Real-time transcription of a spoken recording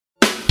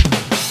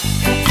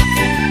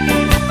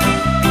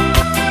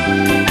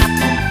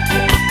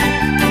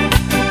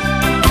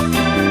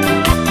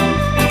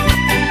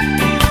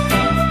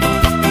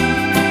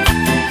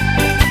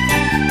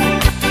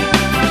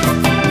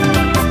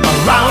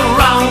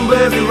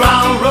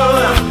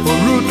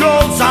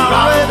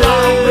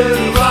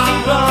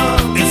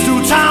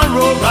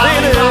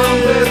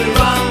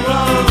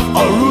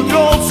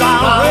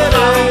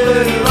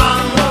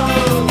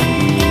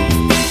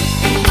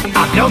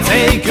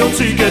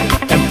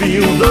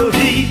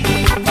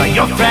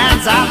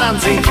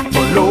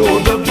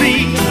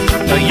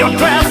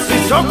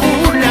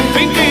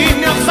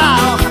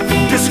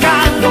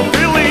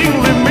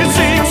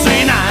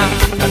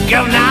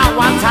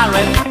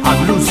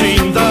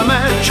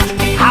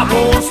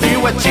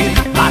sweating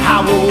like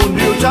how would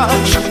you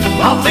touch?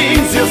 All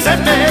things you said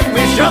make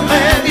me sure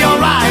that you're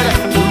right.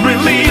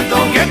 Really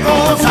don't get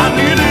close, I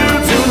need you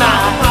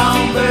tonight.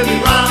 Round, baby,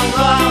 round,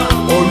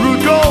 round. Oh, root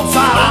goes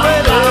out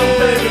Round, round,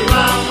 baby,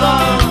 round,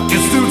 round.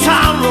 it's two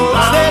time road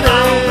Round, steady.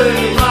 round,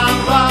 baby, round,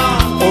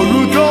 round. Oh,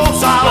 root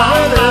goes out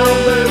Round, round,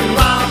 baby,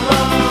 round,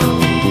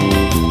 round.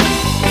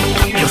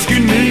 your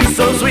skin is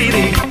so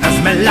sweetie, and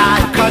smell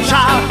like a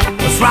child.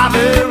 The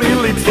strawberry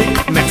lipstick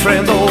makes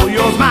friend all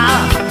your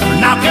smile.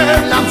 Now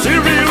girl, I'm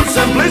serious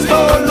and please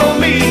follow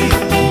me.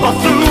 But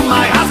through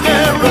my eyes,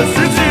 caress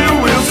you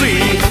will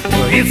see.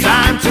 It's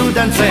time to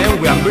dance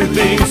and we are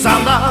breathing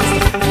some dust.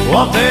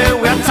 What they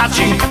we're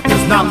touching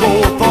is not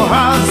good for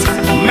us.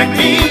 Make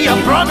me a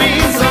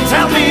promise and